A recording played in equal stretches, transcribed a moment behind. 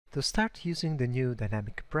To start using the new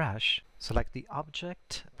dynamic brush, select the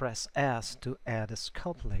object, press S to add a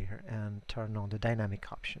sculpt layer and turn on the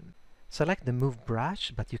dynamic option. Select the Move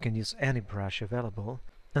brush, but you can use any brush available,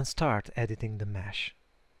 and start editing the mesh.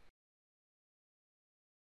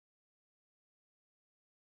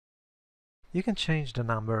 You can change the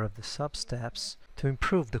number of the sub-steps to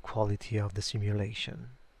improve the quality of the simulation.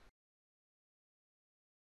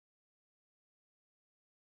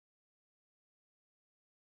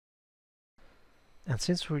 And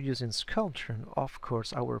since we're using Sculptron, of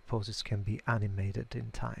course our poses can be animated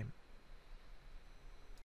in time.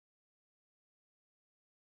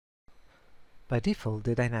 By default,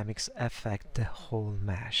 the dynamics affect the whole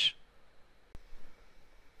mesh.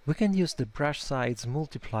 We can use the brush size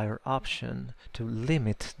multiplier option to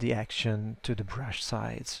limit the action to the brush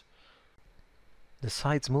size. The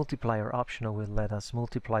size multiplier option will let us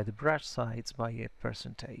multiply the brush size by a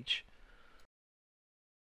percentage.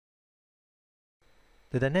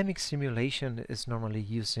 The dynamic simulation is normally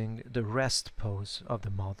using the rest pose of the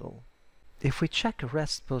model. If we check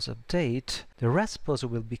rest pose update, the rest pose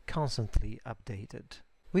will be constantly updated.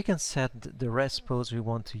 We can set the rest pose we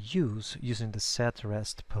want to use using the Set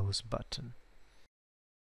Rest Pose button.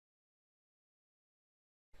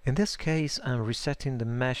 In this case, I'm resetting the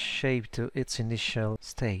mesh shape to its initial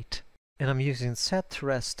state, and I'm using Set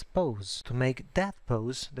Rest Pose to make that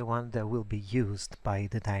pose the one that will be used by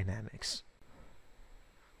the dynamics.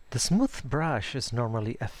 The smooth brush is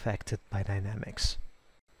normally affected by dynamics.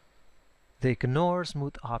 The Ignore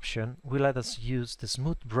Smooth option will let us use the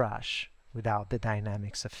smooth brush without the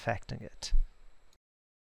dynamics affecting it.